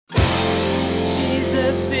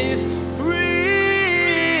Jesus is real.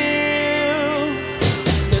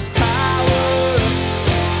 There's power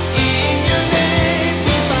in your name.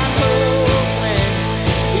 We find hope when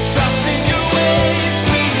we trust in your ways.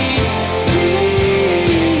 We need you,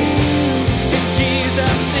 and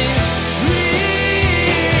Jesus is real.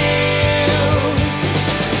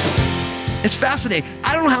 It's fascinating.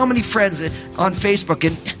 I don't know how many friends on Facebook,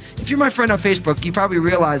 and if you're my friend on Facebook, you probably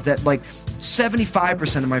realize that like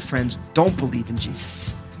 75% of my friends don't believe in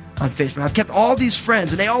Jesus on Facebook. I've kept all these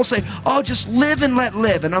friends, and they all say, oh, just live and let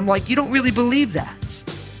live. And I'm like, you don't really believe that.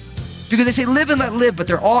 Because they say live and let live, but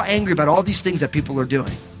they're all angry about all these things that people are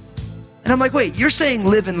doing. And I'm like, wait, you're saying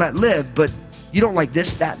live and let live, but you don't like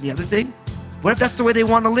this, that, and the other thing? What if that's the way they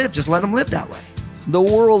want to live? Just let them live that way. The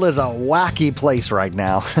world is a wacky place right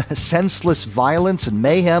now. Senseless violence and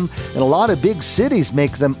mayhem in a lot of big cities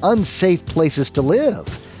make them unsafe places to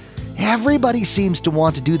live. Everybody seems to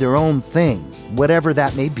want to do their own thing, whatever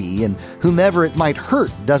that may be, and whomever it might hurt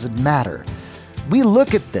doesn't matter. We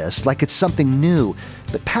look at this like it's something new,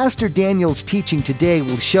 but Pastor Daniel's teaching today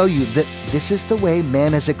will show you that this is the way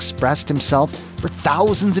man has expressed himself for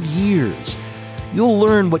thousands of years. You'll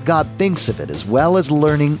learn what God thinks of it, as well as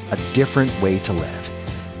learning a different way to live.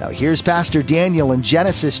 Now here's Pastor Daniel in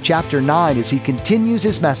Genesis chapter 9 as he continues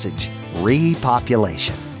his message,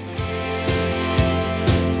 Repopulation.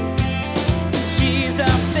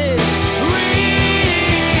 Jesus is real.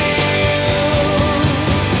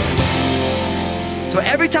 So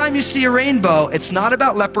every time you see a rainbow, it's not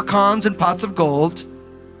about leprechauns and pots of gold,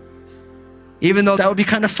 even though that would be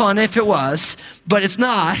kind of fun if it was, but it's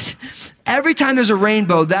not. Every time there's a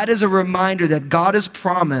rainbow, that is a reminder that God has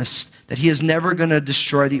promised that he is never going to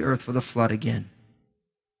destroy the earth with a flood again.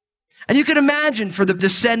 And you can imagine for the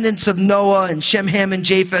descendants of Noah and Shem, Ham, and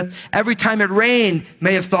Japheth, every time it rained,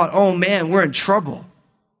 may have thought, oh man, we're in trouble.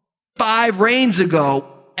 5 rains ago,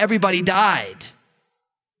 everybody died.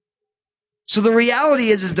 So the reality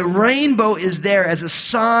is the rainbow is there as a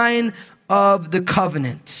sign of the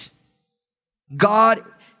covenant. God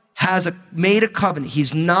has made a covenant.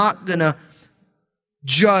 He's not going to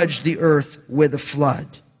judge the earth with a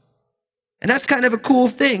flood. And that's kind of a cool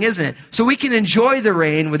thing, isn't it? So we can enjoy the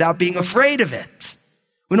rain without being afraid of it.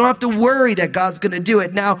 We don't have to worry that God's going to do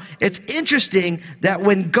it. Now, it's interesting that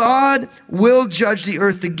when God will judge the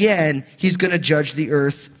earth again, he's going to judge the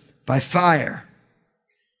earth by fire.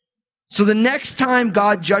 So the next time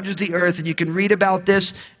God judges the earth, and you can read about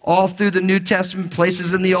this all through the New Testament,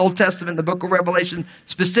 places in the Old Testament, the book of Revelation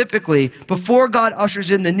specifically, before God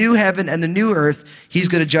ushers in the new heaven and the new earth, he's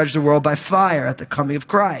going to judge the world by fire at the coming of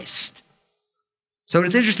Christ. So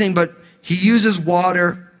it's interesting, but he uses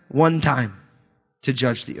water one time to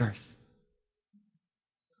judge the earth.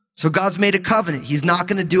 So God's made a covenant. He's not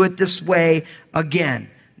going to do it this way again.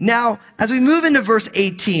 Now, as we move into verse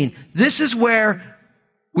 18, this is where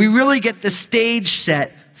we really get the stage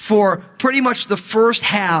set for pretty much the first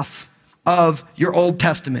half of your Old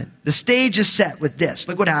Testament. The stage is set with this.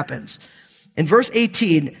 Look what happens. In verse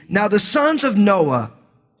 18, now the sons of Noah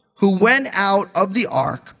who went out of the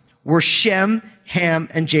ark were Shem, Ham,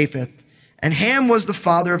 and Japheth. And Ham was the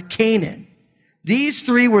father of Canaan. These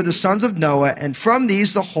 3 were the sons of Noah, and from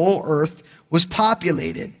these the whole earth was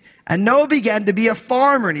populated. And Noah began to be a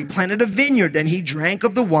farmer, and he planted a vineyard. Then he drank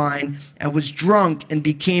of the wine and was drunk and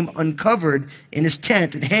became uncovered in his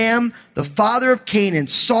tent. And Ham, the father of Canaan,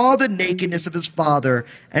 saw the nakedness of his father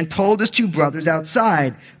and told his 2 brothers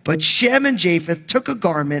outside. But Shem and Japheth took a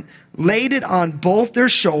garment, laid it on both their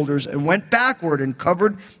shoulders, and went backward and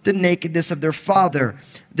covered the nakedness of their father.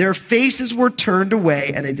 Their faces were turned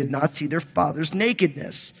away, and they did not see their father's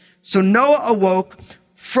nakedness. So Noah awoke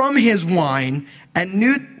from his wine and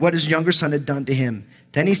knew what his younger son had done to him.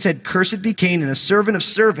 Then he said, cursed be Canaan, a servant of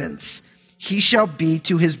servants. He shall be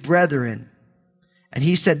to his brethren. And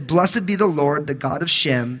he said, blessed be the Lord, the God of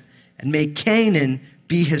Shem, and may Canaan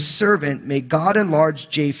be his servant. May God enlarge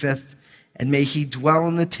Japheth, and may he dwell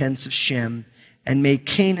in the tents of Shem, and may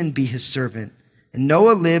Canaan be his servant. And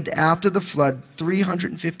Noah lived after the flood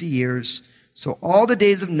 350 years. So all the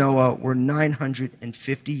days of Noah were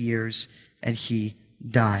 950 years, and he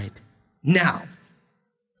died. Now,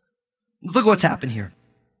 look what's happened here.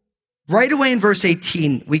 Right away in verse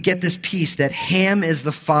 18, we get this piece that Ham is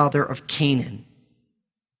the father of Canaan.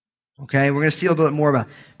 Okay, we're going to see a little bit more about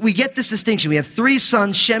it. We get this distinction. We have 3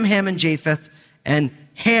 sons, Shem, Ham, and Japheth, and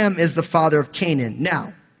Ham is the father of Canaan.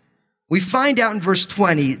 Now, we find out in verse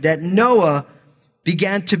 20 that Noah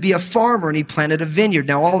began to be a farmer and he planted a vineyard.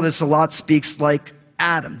 Now, all of this a lot speaks like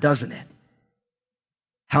Adam, doesn't it?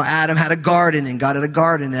 How Adam had a garden and God had a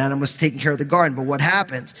garden and Adam was taking care of the garden. But what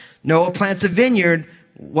happens? Noah plants a vineyard.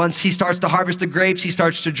 once he starts to harvest the grapes, he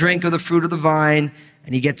starts to drink of the fruit of the vine,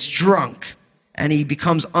 and he gets drunk, and he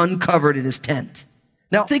becomes uncovered in his tent.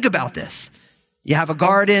 Now, think about this. You have a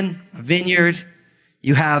garden, a vineyard.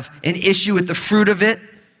 You have an issue with the fruit of it.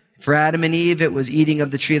 For Adam and Eve, it was eating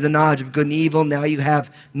of the tree of the knowledge of good and evil. Now you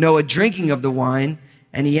have Noah drinking of the wine,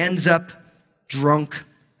 and he ends up drunk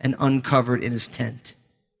and uncovered in his tent.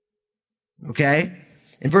 Okay?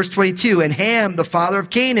 In verse 22, and Ham, the father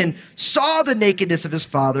of Canaan, saw the nakedness of his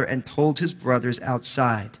father and told his brothers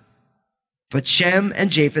outside. But Shem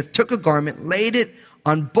and Japheth took a garment, laid it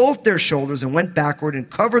on both their shoulders, and went backward and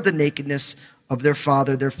covered the nakedness of their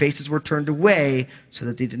father. Their faces were turned away so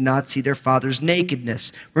that they did not see their father's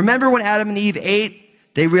nakedness. Remember when Adam and Eve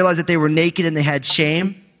ate, they realized that they were naked and they had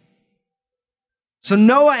shame? So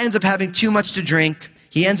Noah ends up having too much to drink.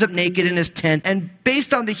 He ends up naked in his tent. And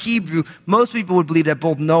based on the Hebrew, most people would believe that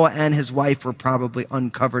both Noah and his wife were probably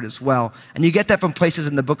uncovered as well. And you get that from places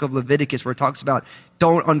in the book of Leviticus where it talks about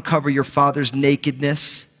don't uncover your father's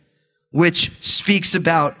nakedness, which speaks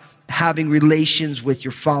about having relations with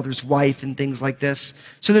your father's wife and things like this.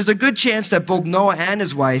 So there's a good chance that both Noah and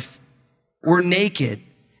his wife were naked.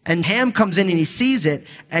 And Ham comes in and he sees it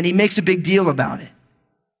and he makes a big deal about it.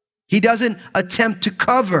 He doesn't attempt to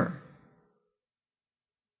cover.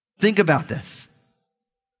 Think about this.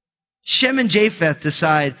 Shem and Japheth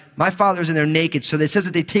decide, my father's in there naked. So it says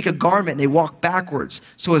that they take a garment and they walk backwards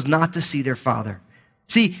so as not to see their father.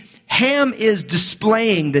 See, Ham is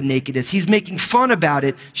displaying the nakedness. He's making fun about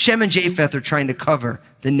it. Shem and Japheth are trying to cover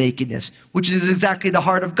the nakedness, which is exactly the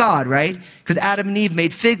heart of God, right? Because Adam and Eve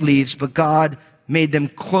made fig leaves, but God made them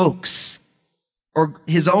cloaks or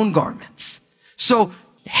his own garments. So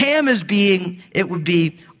Ham is being, it would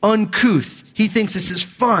be uncouth. He thinks this is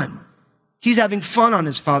fun. He's having fun on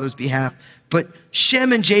his father's behalf. But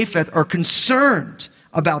Shem and Japheth are concerned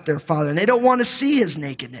about their father, and they don't want to see his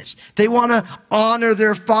nakedness. They want to honor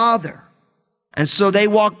their father. And so they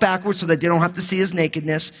walk backwards so that they don't have to see his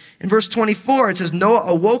nakedness. In verse 24, it says, Noah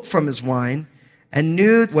awoke from his wine and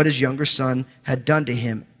knew what his younger son had done to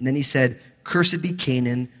him. And then he said, cursed be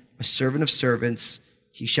Canaan, a servant of servants,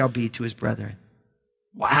 he shall be to his brethren.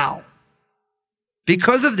 Wow.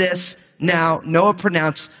 Because of this, now Noah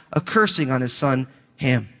pronounced a cursing on his son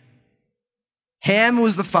Ham. Ham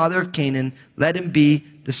was the father of Canaan. Let him be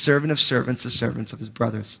the servant of servants, the servants of his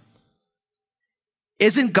brothers.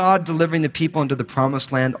 Isn't God delivering the people into the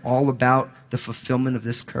promised land all about the fulfillment of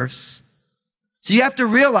this curse? So you have to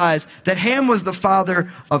realize that Ham was the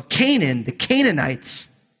father of Canaan, the Canaanites.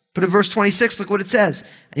 But in verse 26, look what it says.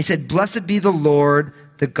 And he said, blessed be the Lord,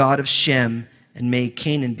 the God of Shem, and may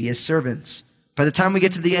Canaan be his servants. By the time we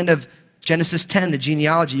get to the end of Genesis 10, the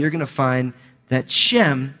genealogy, you're going to find that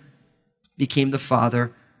Shem became the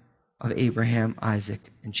father of Abraham, Isaac,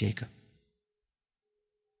 and Jacob.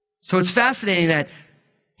 So it's fascinating that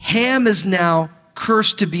Ham is now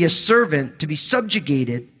cursed to be a servant, to be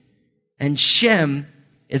subjugated, and Shem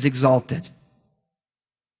is exalted.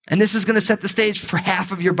 And this is going to set the stage for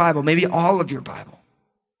half of your Bible, maybe all of your Bible.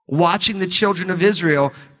 Watching the children of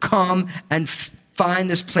Israel come and find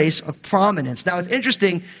this place of prominence. Now it's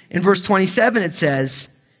interesting, in verse 27 it says,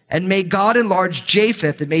 and may God enlarge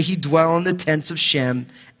Japheth, and may he dwell in the tents of Shem,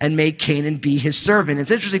 and may Canaan be his servant.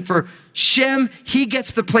 It's interesting, for Shem, he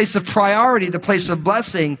gets the place of priority, the place of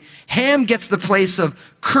blessing. Ham gets the place of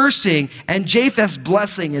cursing, and Japheth's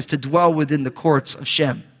blessing is to dwell within the courts of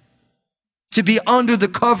Shem, to be under the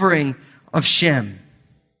covering of Shem.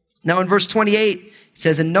 Now in verse 28, it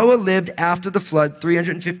says, and Noah lived after the flood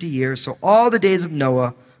 350 years, so all the days of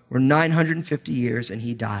Noah were 950 years, and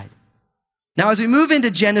he died. Now, as we move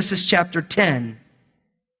into Genesis chapter 10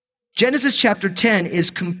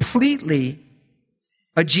 is completely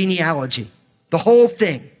a genealogy, the whole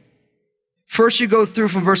thing. First, you go through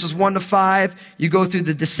from verses 1 to 5, you go through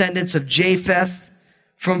the descendants of Japheth,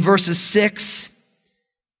 from verses 6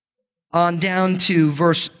 on down to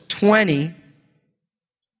verse 20.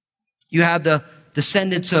 You have the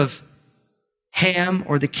descendants of Ham,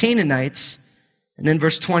 or the Canaanites, and then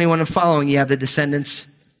verse 21 and following, you have the descendants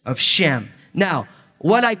of Shem. Now,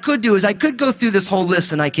 what I could do is I could go through this whole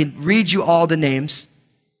list and I could read you all the names.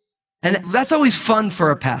 And that's always fun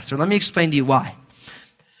for a pastor. Let me explain to you why.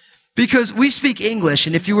 Because we speak English,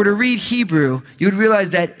 and if you were to read Hebrew, you would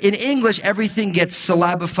realize that in English, everything gets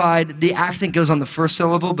syllabified. The accent goes on the first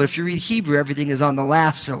syllable, but if you read Hebrew, everything is on the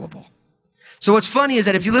last syllable. So what's funny is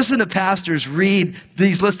that if you listen to pastors read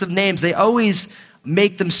these lists of names, they always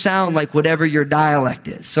make them sound like whatever your dialect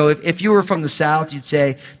is. So if you were from the South, you'd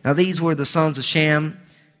say, now these were the sons of Shem,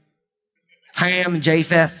 Ham, and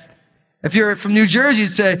Japheth. If you're from New Jersey,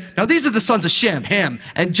 you'd say, now these are the sons of Shem, Ham,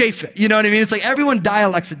 and Japheth. You know what I mean? It's like everyone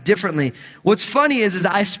dialects it differently. What's funny is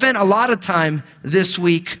I spent a lot of time this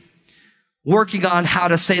week working on how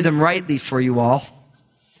to say them rightly for you all.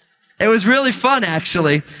 It was really fun,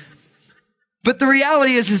 actually. But the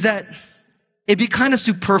reality is that it'd be kind of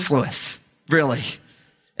superfluous, really.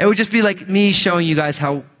 It would just be like me showing you guys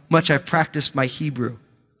how much I've practiced my Hebrew.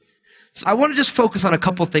 So I want to just focus on a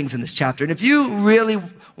couple things in this chapter. And if you really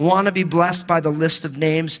want to be blessed by the list of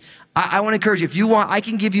names, I want to encourage you. If you want, I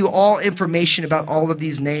can give you all information about all of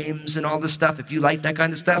these names and all this stuff. If you like that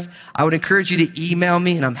kind of stuff, I would encourage you to email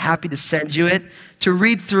me, and I'm happy to send you it. To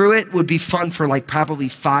read through it would be fun for like probably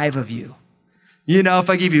 5 of you. You know, if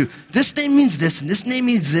I give you, this name means this, and this name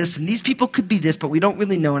means this, and these people could be this, but we don't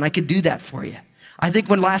really know, and I could do that for you. I think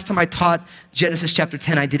when last time I taught Genesis chapter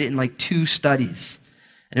 10, I did it in like 2 studies.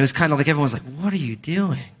 And it was kind of like everyone's like, what are you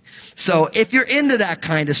doing? So if you're into that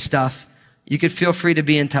kind of stuff, you could feel free to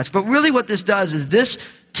be in touch. But really what this does is this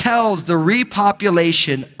tells the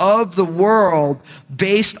repopulation of the world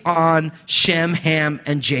based on Shem, Ham,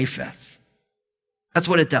 and Japheth. That's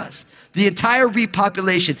what it does. The entire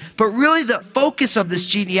repopulation. But really the focus of this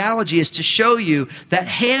genealogy is to show you that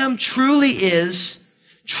Ham truly is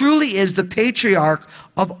the patriarch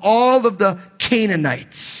of all of the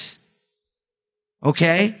Canaanites.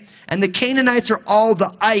 Okay? And the Canaanites are all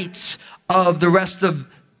the ites of the rest of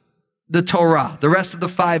the Torah, the rest of the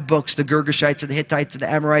 5 books, the Girgashites and the Hittites and the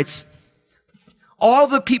Amorites. All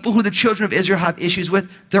the people who the children of Israel have issues with,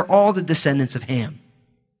 they're all the descendants of Ham.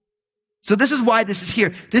 So this is why this is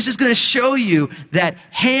here. This is going to show you that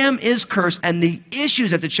Ham is cursed, and the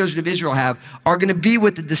issues that the children of Israel have are going to be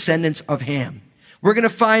with the descendants of Ham. We're going to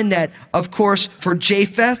find that, of course, for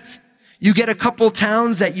Japheth, you get a couple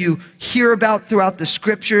towns that you hear about throughout the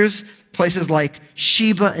scriptures, places like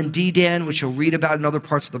Sheba and Dedan, which you'll read about in other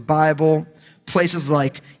parts of the Bible, places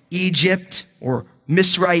like Egypt, or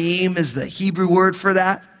Misraim is the Hebrew word for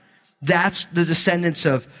that. That's the descendants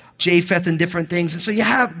of Japheth and different things. And so you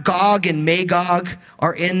have Gog and Magog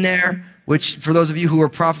are in there, which for those of you who are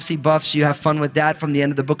prophecy buffs, you have fun with that from the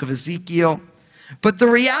end of the book of Ezekiel. But the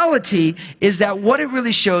reality is that what it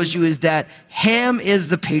really shows you is that Ham is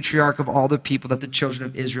the patriarch of all the people that the children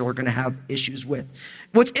of Israel are going to have issues with.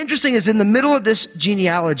 What's interesting is in the middle of this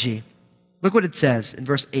genealogy, look what it says in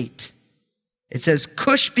verse 8. It says,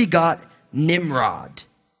 Cush begot Nimrod.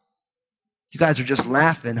 You guys are just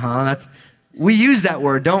laughing, huh? We use that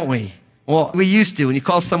word, don't we? Well, we used to. When you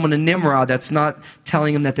call someone a Nimrod, that's not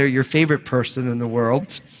telling them that they're your favorite person in the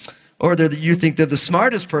world, or that you think they're the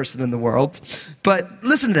smartest person in the world. But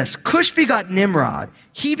listen to this. Cush begot Nimrod.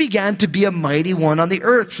 He began to be a mighty one on the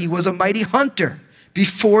earth. He was a mighty hunter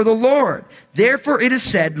before the Lord. Therefore it is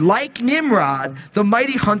said, like Nimrod, the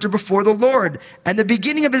mighty hunter before the Lord. And the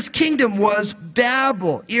beginning of his kingdom was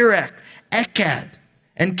Babel, Erech, Akkad,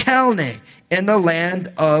 and Calneh in the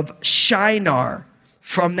land of Shinar.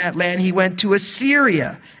 From that land he went to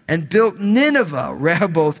Assyria and built Nineveh,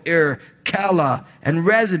 Rehoboth, Calah, and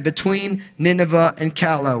Rezin between Nineveh and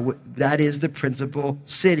Calah. That is the principal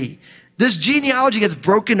city. This genealogy gets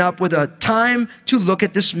broken up with a time to look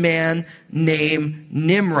at this man named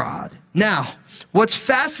Nimrod. Now, what's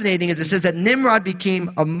fascinating is it says that Nimrod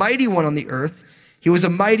became a mighty one on the earth. He was a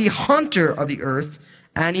mighty hunter of the earth,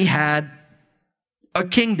 and he had a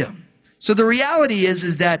kingdom. So the reality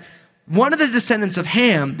is that one of the descendants of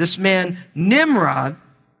Ham, this man Nimrod,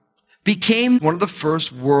 became one of the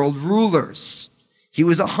first world rulers. He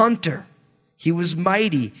was a hunter. He was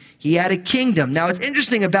mighty. He had a kingdom. Now, it's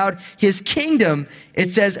interesting about his kingdom. It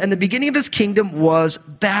says, and the beginning of his kingdom was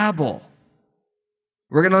Babel.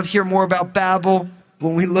 We're going to hear more about Babel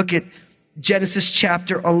when we look at Genesis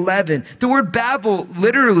chapter 11. The word Babel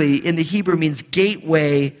literally in the Hebrew means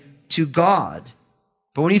gateway to God.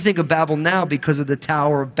 But when you think of Babel now, because of the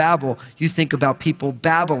Tower of Babel, you think about people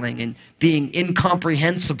babbling and being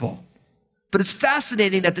incomprehensible. But it's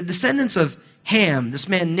fascinating that the descendants of Ham, this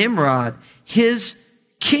man Nimrod, his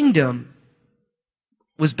kingdom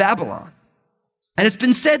was Babylon. And it's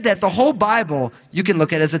been said that the whole Bible you can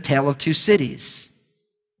look at as a tale of 2 cities.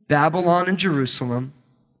 Babylon and Jerusalem.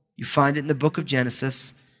 You find it in the book of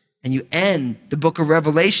Genesis. And you end the book of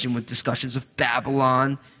Revelation with discussions of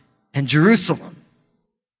Babylon and Jerusalem.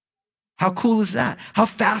 How cool is that? How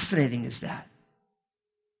fascinating is that?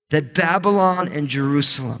 That Babylon and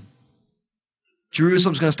Jerusalem.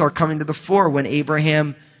 Jerusalem's going to start coming to the fore when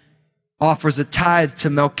Abraham offers a tithe to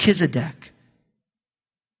Melchizedek,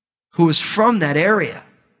 who is from that area.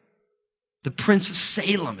 The Prince of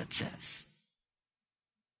Salem, it says.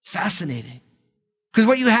 Fascinating. Because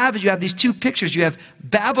what you have is you have these 2 pictures. You have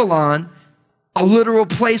Babylon a literal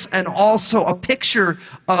place and also a picture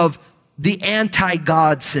of the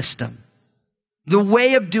anti-God system. The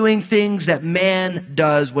way of doing things that man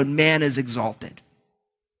does when man is exalted.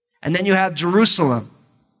 And then you have Jerusalem,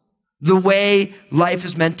 the way life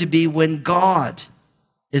is meant to be when God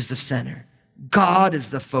is the center. God is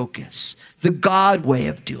the focus, the God way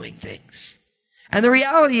of doing things. And the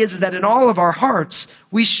reality is that in all of our hearts,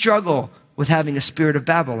 we struggle with having a spirit of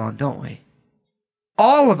Babylon, don't we?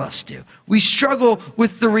 All of us do. We struggle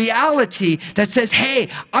with the reality that says, hey,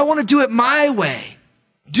 I want to do it my way.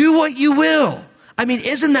 Do what you will. I mean,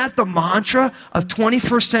 isn't that the mantra of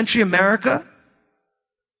 21st century America?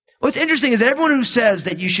 What's interesting is that everyone who says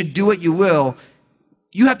that you should do what you will,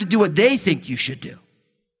 you have to do what they think you should do.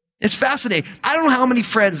 It's fascinating. I don't know how many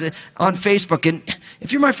friends on Facebook, and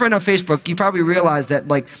if you're my friend on Facebook, you probably realize that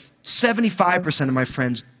like 75% of my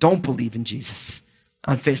friends don't believe in Jesus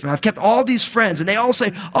on Facebook. I've kept all these friends, and they all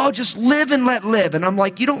say, oh, just live and let live. And I'm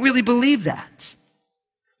like, you don't really believe that.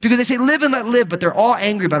 Because they say live and let live, but they're all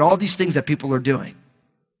angry about all these things that people are doing.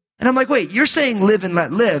 And I'm like, wait, you're saying live and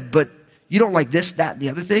let live, but you don't like this, that, and the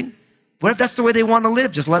other thing? What if that's the way they want to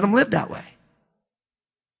live? Just let them live that way.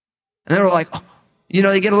 And they're like, oh,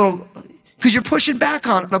 they get a little, because you're pushing back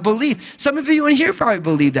on a belief. Some of you in here probably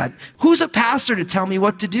believe that. Who's a pastor to tell me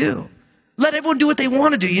what to do? Let everyone do what they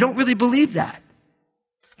want to do. You don't really believe that.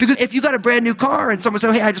 Because if you got a brand new car and someone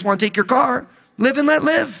says, hey, I just want to take your car, live and let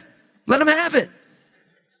live. Let them have it.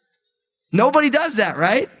 Nobody does that,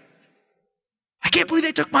 right? I can't believe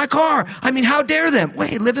they took my car. I mean, how dare them?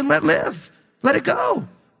 Wait, live and let live. Let it go.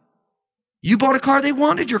 You bought a car, they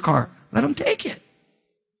wanted your car. Let them take it.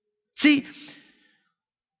 See,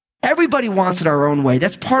 everybody wants it our own way.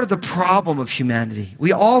 That's part of the problem of humanity.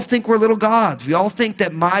 We all think we're little gods. We all think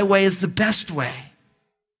that my way is the best way.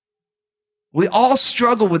 We all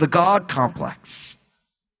struggle with a God complex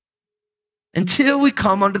until we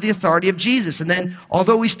come under the authority of Jesus. And then,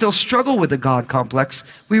 although we still struggle with the God complex,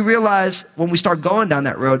 we realize when we start going down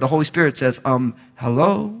that road, the Holy Spirit says,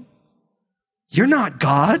 hello? You're not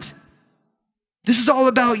God. This is all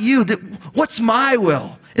about you. What's my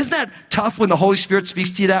will? Isn't that tough when the Holy Spirit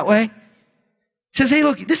speaks to you that way? He says, hey,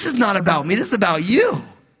 look, this is not about me. This is about you.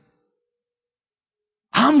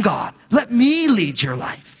 I'm God. Let me lead your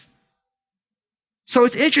life. So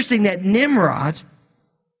it's interesting that Nimrod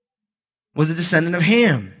was a descendant of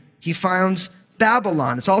Ham. He finds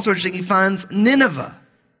Babylon. It's also interesting he finds Nineveh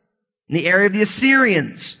in the area of the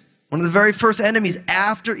Assyrians. One of the very first enemies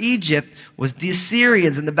after Egypt was the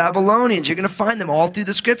Assyrians and the Babylonians. You're going to find them all through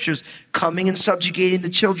the scriptures coming and subjugating the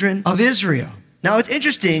children of Israel. Now, it's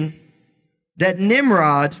interesting that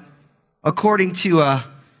Nimrod, according to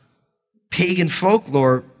pagan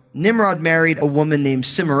folklore, Nimrod married a woman named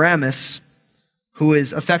Semiramis, who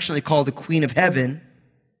is affectionately called the Queen of Heaven,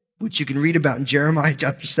 which you can read about in Jeremiah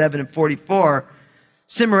chapter 7 and 44.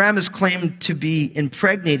 Semiramis claimed to be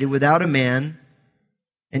impregnated without a man.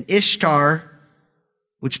 And Ishtar,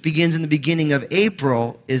 which begins in the beginning of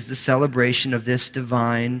April, is the celebration of this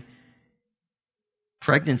divine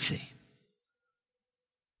pregnancy.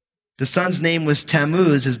 The son's name was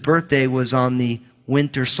Tammuz. His birthday was on the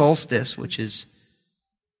winter solstice, which is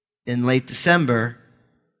in late December.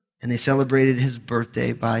 And they celebrated his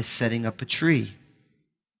birthday by setting up a tree.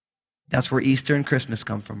 That's where Easter and Christmas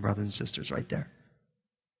come from, brothers and sisters, right there.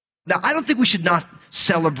 Now, I don't think we should not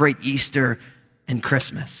celebrate Easter and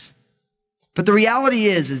Christmas. But the reality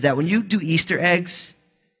is that when you do Easter eggs,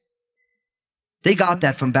 they got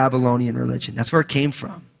that from Babylonian religion. That's where it came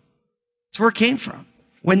from. That's where it came from.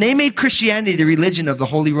 When they made Christianity the religion of the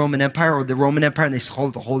Holy Roman Empire, or the Roman Empire, and they called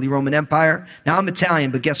it the Holy Roman Empire. Now, I'm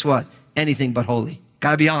Italian, but guess what? Anything but holy.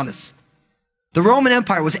 Gotta be honest. The Roman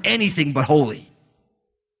Empire was anything but holy.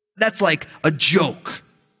 That's like a joke.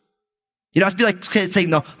 It'd be like saying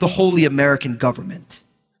the Holy American government.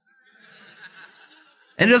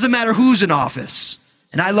 And it doesn't matter who's in office.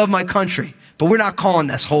 And I love my country, but we're not calling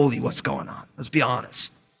this holy what's going on. Let's be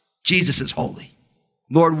honest. Jesus is holy.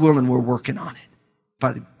 Lord willing, we're working on it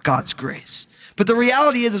by God's grace. But the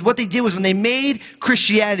reality is what they did was when they made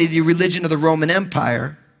Christianity the religion of the Roman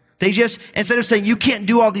Empire, they just, instead of saying you can't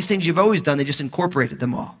do all these things you've always done, they just incorporated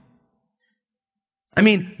them all. I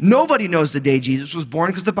mean, nobody knows the day Jesus was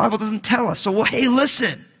born because the Bible doesn't tell us. So, well, hey,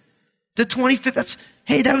 listen, the 25th,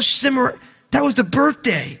 that was the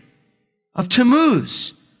birthday of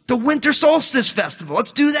Tammuz, the winter solstice festival.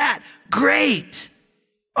 Let's do that. Great.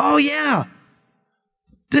 Oh, yeah.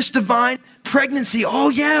 This divine pregnancy. Oh,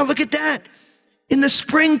 yeah, look at that. In the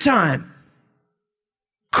springtime.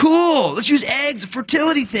 Cool. Let's use eggs, a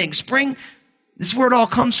fertility thing. Spring, this is where it all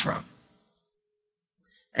comes from.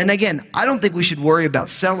 And again, I don't think we should worry about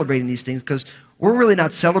celebrating these things because we're really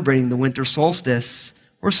not celebrating the winter solstice.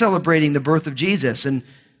 We're celebrating the birth of Jesus. And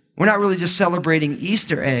we're not really just celebrating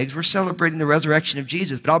Easter eggs. We're celebrating the resurrection of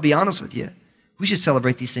Jesus. But I'll be honest with you, we should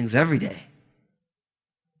celebrate these things every day.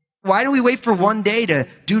 Why do we wait for one day to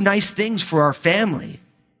do nice things for our family?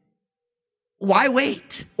 Why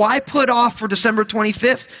wait? Why put off for December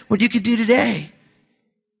 25th what you could do today?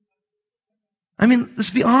 I mean,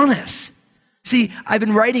 let's be honest. See, I've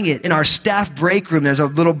been writing it in our staff break room. There's a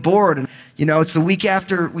little board, and it's the week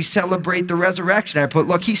after we celebrate the resurrection. I put,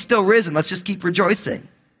 look, he's still risen. Let's just keep rejoicing.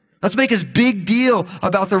 Let's make a big deal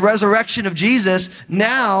about the resurrection of Jesus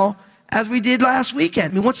now as we did last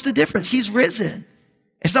weekend. I mean, what's the difference? He's risen.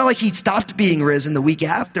 It's not like he stopped being risen the week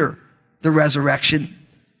after the resurrection.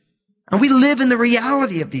 And we live in the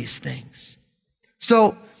reality of these things.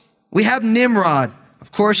 So we have Nimrod.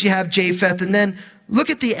 Of course, you have Japheth. And then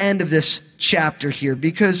look at the end of this chapter here,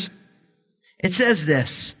 because it says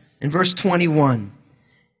this in verse 21.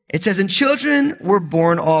 It says, and children were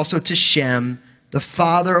born also to Shem, the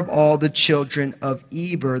father of all the children of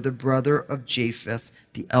Eber, the brother of Japheth,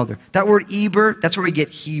 the elder. That word Eber, that's where we get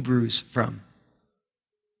Hebrews from.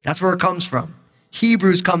 That's where it comes from.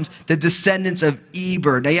 Hebrews comes, the descendants of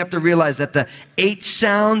Eber. Now you have to realize that the H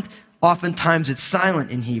sound, oftentimes it's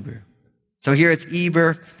silent in Hebrew. So here it's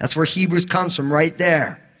Eber. That's where Hebrews comes from, right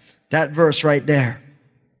there. That verse right there.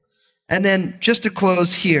 And then just to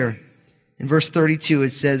close here, in verse 32,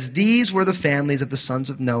 it says, these were the families of the sons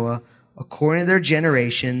of Noah, according to their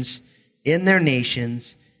generations, in their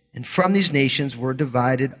nations, and from these nations were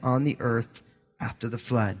divided on the earth after the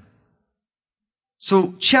flood.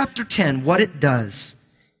 So chapter 10, what it does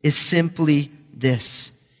is simply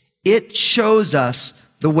this. It shows us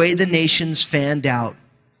the way the nations fanned out,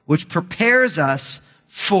 which prepares us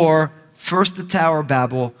for first the Tower of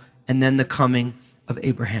Babel and then the coming of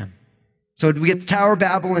Abraham. So we get the Tower of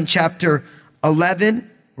Babel in chapter 11.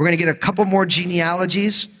 We're going to get a couple more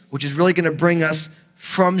genealogies, which is really going to bring us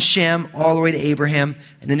from Shem all the way to Abraham.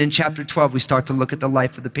 And then in chapter 12, we start to look at the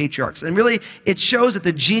life of the patriarchs. And really, it shows that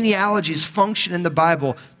the genealogies function in the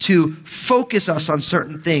Bible to focus us on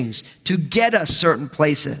certain things, to get us certain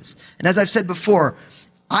places. And as I've said before,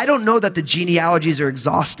 I don't know that the genealogies are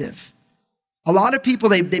exhaustive. A lot of people,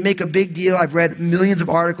 they make a big deal. I've read millions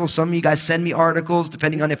of articles. Some of you guys send me articles,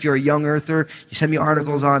 depending on if you're a young earther. You send me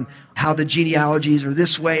articles on how the genealogies are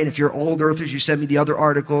this way. And if you're old earthers, you send me the other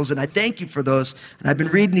articles. And I thank you for those. And I've been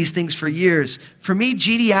reading these things for years. For me,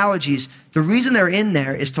 genealogies, the reason they're in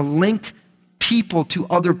there is to link people to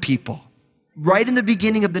other people. Right in the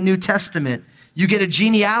beginning of the New Testament, you get a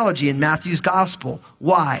genealogy in Matthew's gospel.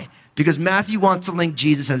 Why? Because Matthew wants to link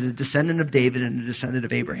Jesus as a descendant of David and a descendant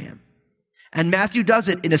of Abraham. And Matthew does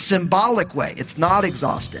it in a symbolic way. It's not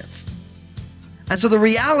exhaustive. And so the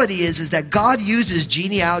reality is that God uses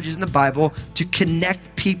genealogies in the Bible to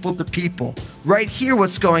connect people to people. Right here,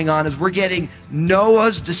 what's going on is we're getting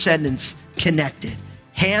Noah's descendants connected.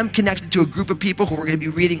 Ham connected to a group of people who we're going to be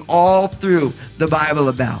reading all through the Bible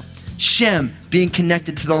about. Shem being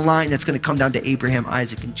connected to the line that's going to come down to Abraham,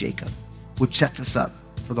 Isaac, and Jacob, which sets us up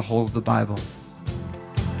for the whole of the Bible.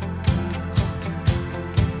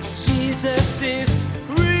 Jesus is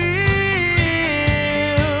real.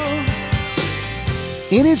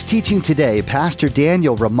 In his teaching today, Pastor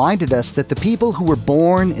Daniel reminded us that the people who were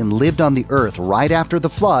born and lived on the earth right after the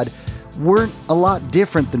flood weren't a lot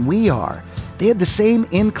different than we are. They had the same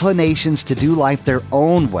inclinations to do life their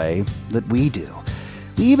own way that we do.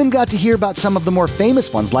 We even got to hear about some of the more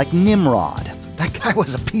famous ones, like Nimrod. That guy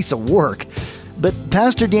was a piece of work. But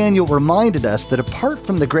Pastor Daniel reminded us that apart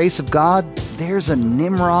from the grace of God, there's a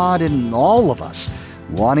Nimrod in all of us,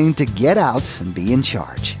 wanting to get out and be in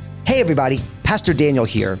charge. Hey everybody, Pastor Daniel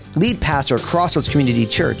here, lead pastor at Crossroads Community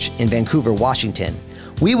Church in Vancouver, Washington.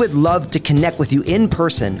 We would love to connect with you in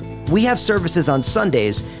person. We have services on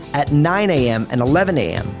Sundays at 9 a.m. and 11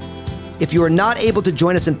 a.m. If you are not able to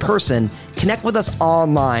join us in person, connect with us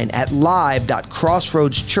online at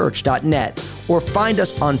live.crossroadschurch.net or find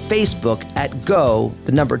us on Facebook at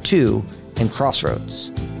Go2 and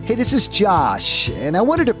Crossroads. Hey, this is Josh, and I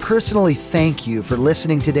wanted to personally thank you for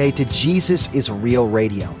listening today to Jesus is Real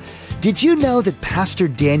Radio. Did you know that Pastor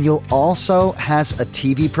Daniel also has a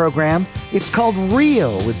TV program? It's called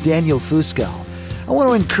Real with Daniel Fusco. I want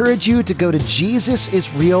to encourage you to go to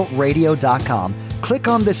JesusIsRealRadio.com, click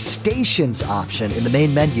on the Stations option in the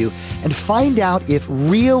main menu, and find out if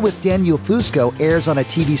Real with Daniel Fusco airs on a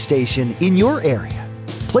TV station in your area.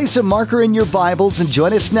 Place a marker in your Bibles and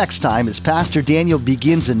join us next time as Pastor Daniel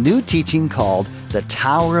begins a new teaching called The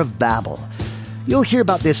Tower of Babel. You'll hear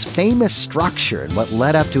about this famous structure and what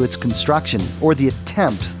led up to its construction, or the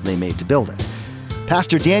attempt they made to build it.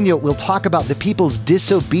 Pastor Daniel will talk about the people's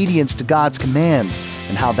disobedience to God's commands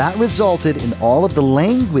and how that resulted in all of the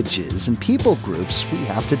languages and people groups we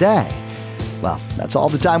have today. Well, that's all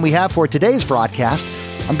the time we have for today's broadcast.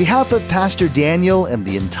 On behalf of Pastor Daniel and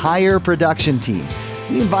the entire production team,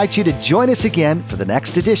 we invite you to join us again for the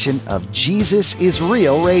next edition of Jesus is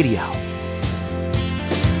Real Radio.